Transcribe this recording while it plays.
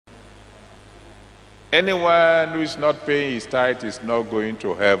Anyone who is not paying his tithe is not going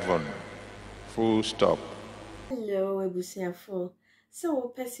to heaven. Full stop. Hello, Musician Efya.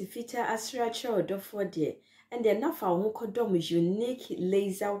 So, Pesifita Asracha Odifour there, and then now for unique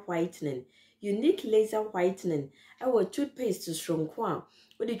laser whitening. Unique laser whitening. Our toothpaste to strong kwa.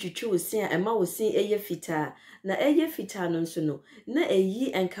 What did you choose? Say, Emma was saying eye fita. Na eye fita non so no. Na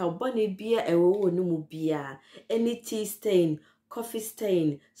eyi and carboni beer ewo no mu beer. Any tea stain, coffee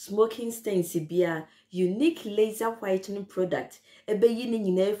stain, smoking stain si beer. Unique laser whitening product. Ebe yi ni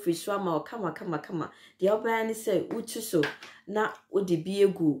nyina free so ama kama. The oba ni say utu so na odi bi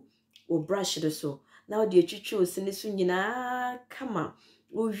egu o brush do so. Na odi etwitwe so ni so nyina kama.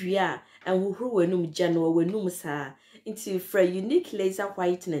 Uwia enhuhuru wenum gya no wenum saa. Into for unique laser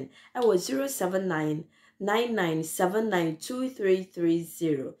whitening. I was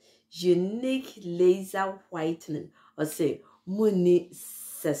 07999792330. Unique laser whitening. Or say muni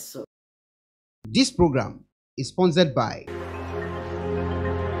seso. This program is sponsored by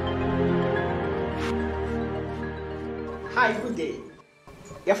Hi, good day.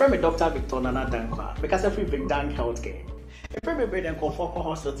 Your friend Dr. Victor Nana Dankwa because every big dank healthcare. If you be in Comfort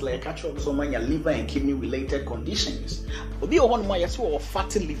Hospital, I catch up someone your liver and kidney related conditions. Obi on my so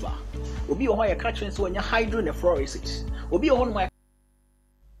fatty liver. Obi on my catching so your hydronephrosis. Obi on my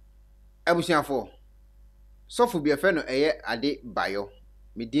Abusian for. So for be a friend of ade bio.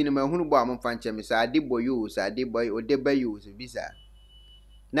 Me din ma hunu bo amfanche me sa ade boyo sa ade boy o de bayo se bisa.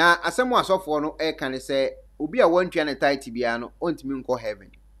 Na asemu asofo no kan say obi a wantwa ne tithe bia no ontimi nko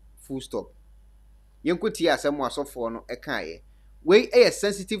heaven. Full stop. Yenkuti asemu asofo no kan ye. We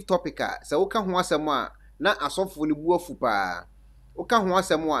sensitive topic a se wo ka ho asemu a na asofo no bu afu pa. Wo ka ho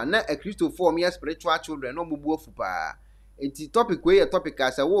asemu a na a Christopher me spiritual children no bu afu pa. Enti topic we topic a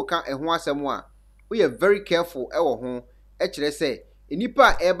se wo ka ho asemu a we are very careful ewo ho e kire se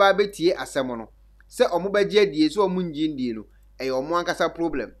enipa eba betie asemu no se omobagye adie so omunji ndie no e omo ankasa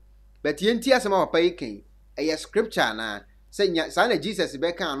problem. But yenti asemu papa yikan a scripture na say sana Jesus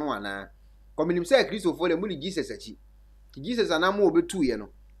be kan no ana kominim say Christopher le muni Jesus achi Jesus anamo obetu ye no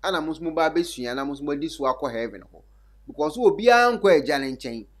ana musmu ba besua na musmu di so akọ heaven ho because obi anko agya ne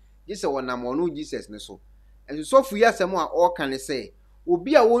nchen Jesus wonam ono Jesus ne so enso sofu ya asem a o kan say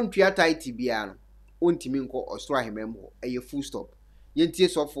obi a wontua tithe bia no ontimi nko osoro ahemem ho eye full stop yentie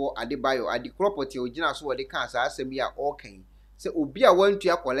sofo adebayo ade property ogina so wode kan sa asem ya o kan say obi a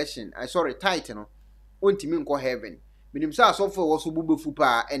wontua collection tithe no ontimi nko heaven minim sa asofo wo so bubefu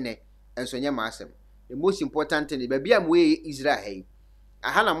pa ene enso nye masem the most important thing be bia we Israel hey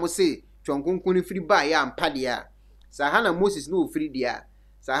aha na mo say twonkonkon firi ba ya ampade a sa aha na Moses no firi dia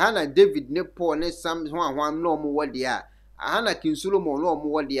sa aha na David ne Paul ne Sam ho ahwam no mo wode a aha na King Solomon no mo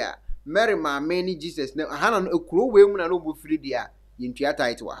wode a Mary Maame ni Jesus ne aha na ekuro we mu na no bo firi dia yentua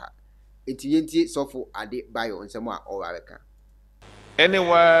tithe wa ha enti sofo ade bayo nsemo a owabeka.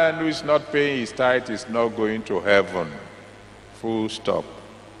 Anyone who is not paying his tithe is not going to heaven. Full stop.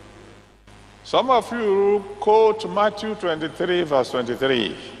 Some of you quote Matthew 23, verse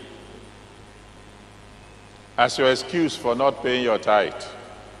 23 as your excuse for not paying your tithe.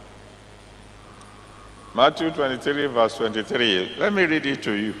 Matthew 23, verse 23. Let me read it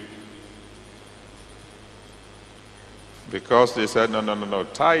to you. Because they said, no,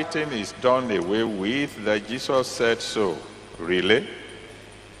 tithing is done away with, that Jesus said so. Really?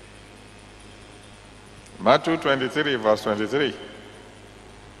 Matthew 23, verse 23.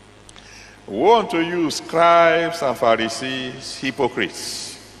 Woe unto you, scribes and Pharisees,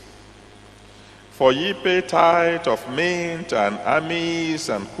 hypocrites! For ye pay tithe of mint and anise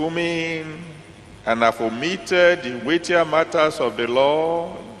and cumin, and have omitted the weightier matters of the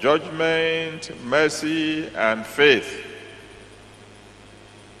law, judgment, mercy, and faith.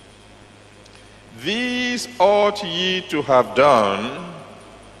 These ought ye to have done,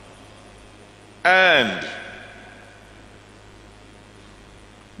 and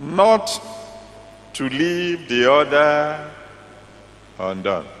not to leave the other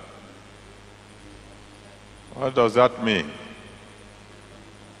undone. What does that mean?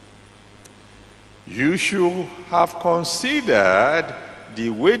 You should have considered the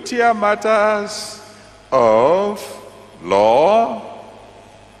weightier matters of law,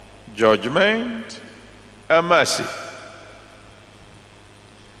 judgment, and mercy,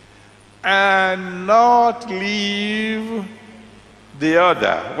 and not leave the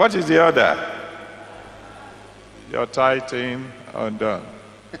other. What is the other? Your tithing undone.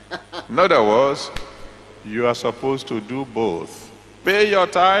 In other words, you are supposed to do both. Pay your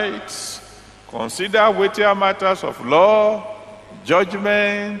tithes, consider weightier matters of law,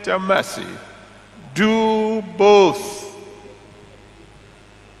 judgment, and mercy. Do both.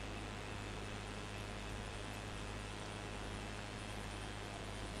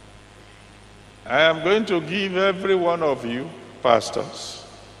 I am going to give every one of you, pastors,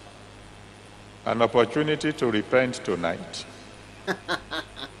 an opportunity to repent tonight.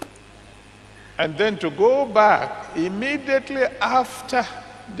 And then to go back immediately after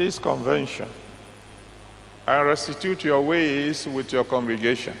this convention and restitute your ways with your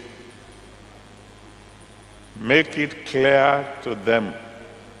congregation. Make it clear to them.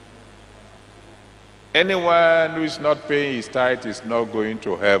 Anyone who is not paying his tithe is not going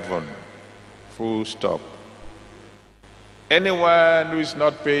to heaven. Full stop. Anyone who is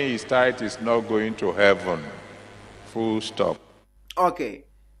not paying his tithe is not going to heaven. Full stop. Okay.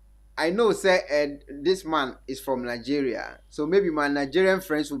 I know, sir, and this man is from Nigeria. So maybe my Nigerian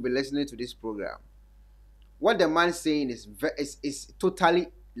friends will be listening to this program. What the man is saying is totally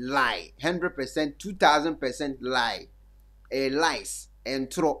lie. 100%, 2000% lie. Lies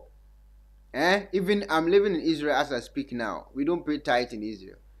and throw. Even I'm living in Israel as I speak now. We don't pay tithe in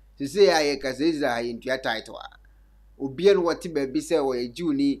Israel. To say I can say Israel into your title. Obian what baby say or a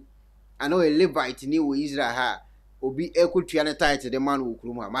Jew ni, I know a Levite ni wo Israel ha. Obi equal to your title the man who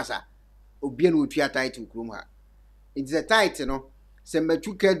kruma masa. Obian would your title kruma. It's a title, no. Say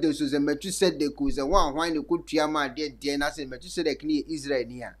metu kede so say metu said the cause and one why the good tiama dear na say metu said the Israel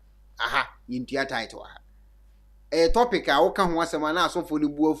near. Aha, into your title. A topic I will come once a man so for the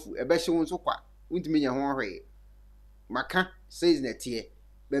buofu, a best one so qua. Wontumi ya ho hwe. Maka says net here.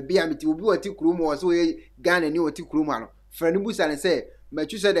 Baby am ti obi wati krum wo so Ghana ni wati krum ha no. Frani busa ne say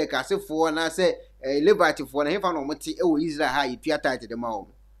metu said the case for na say Levite for na hefa no moti e wo Israel ha yitua title de ma wo.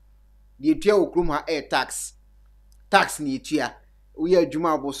 De yitua wo krum ha tax. Tax ni yitua. Wo ya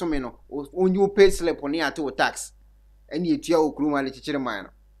adwuma obosome no. Onyu pay slip on ato tax. Eni yitua wo krum ha le chichire man no.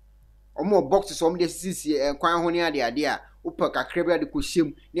 Omo box so de sisi kwan ho ne ade a upa kakrebia de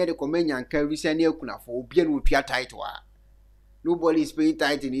kohyem ne de komanya nka wisia ne akunafo obia no otua title a. Nobody is paying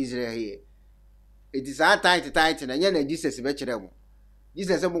tithe in Israel here. It is our tithe na nya Jesus be kire mo.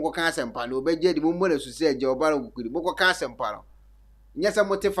 Jesus mo ko kan sempa no obeje di mo mo na susu je obara gukuri mo ko kan sempa no. Nya se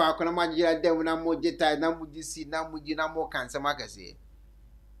mo te fa akona magira dem na mo je tithe na mo ji na mo ji na mo kan sema kase.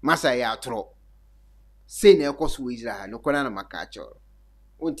 Masa ya atro. Sei na ekoso Israel no kona na makacho.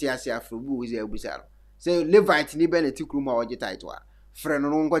 Unti ase afrobu wo ze abusaro. Say Levite ni be na tikru ma oje tithe a. Frɛ no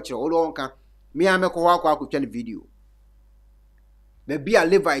no nkɔ kire wo do nka. Me amekɔ hɔ akɔ akotwa ne video. Baby a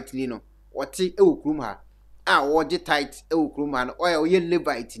Levite ni no wote ewo krum ha a woje tight ewo krum ha no oye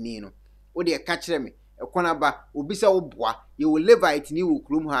Levite ni no wo de ka kire me ekonaba obisa wo boa ye wo Levite ni wo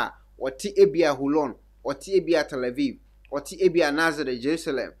krum ha wote ebia Holon wote ebia Tel Aviv wote ebia Nazareth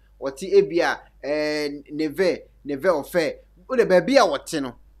Jerusalem wote ebia neve ofe wo de baby a wote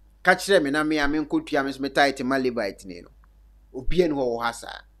no ka kire me na me nkotua me tight ma Levite ni no obia no ho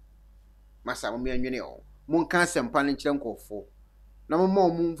hasa masa mo anwene o mon kan sempa no kire nkofo na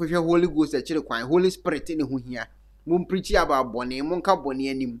mo fehwe Holy Ghost a kire kwan Holy Spirit ne ho hia mo preach about bone mo nka bone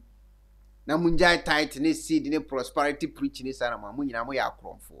anim na mo njai tight ne seed ne prosperity preach ne sana ma mo nyina mo ya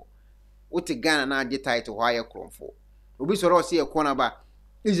akromfo wote Ghana na ade tight ho aye kromfo obi soro o se Ekuonaba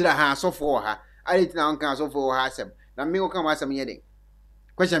Israel ha asofo ha aliti na nka asofo ha asem na me ko ma asem yeden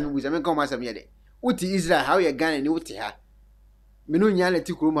kwasha me buza me ko ma asem yeden wote Israel ha ye Ghana ne wote ha menu nya na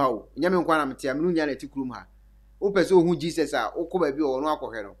ti kurum ha o nya me nkwa na mtia menu nya na ti kurum ha Opeso hu Jesus a okoba bi ono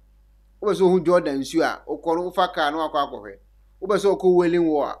akohwe no. Opeso hu Jordan nsu a okoro ufaka no akohwe. Opeso okọ Welling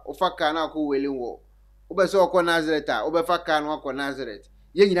wo a ufaka na akọ Welling wo. Opeso okọ Nazareth a obefaka no akọ Nazareth.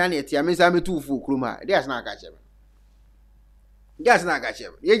 Ye nyina na etia me sa metu fu krum ha. Dey asna aka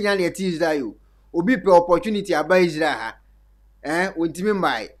chebe. Ye nyina na eti Israel. Obi pe opportunity aba Israel ha. Wontimi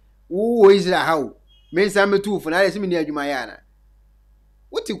mbai. Wo Israel ha o. Me sa metu fu na le simi ni adwuma ya na.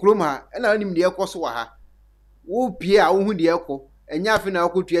 Woti krum ha na nim de ekoso wa ha. Wo pie a wo hu de ekọ enya afi na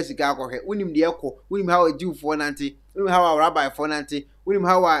akotua sika akọhwe wonim de ekọ wonim ha wa Jewfo nante wonim ha wa rabbi fo nante wonim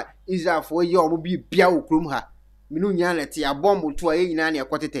ha wa Israel fo ye omo bi bia wo krom ha minu nya na te abom to a ye nyina na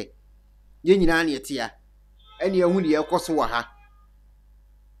ekotete ye nyina na ete ya ene ehu de ekọ so wa ha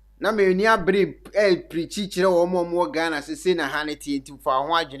na me ni abre preach kire wo mo Ghana se na ha ne te nti fa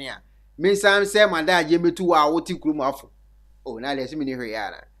ho adwene a me sam se madaje metu wa wo ti krom afo o na le se me ni hwe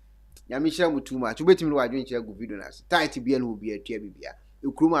ya na Yamishira mutuma tubetimi wadwen kire gu video na tight bia na obi atua bibia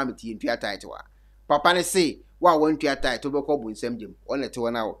ekrum ameti ntua tight wa papa ne say wa wantua tight obekọ bu nsam dem onete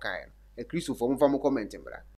wona wo kan e Kristo fo mo fa mo comment mbra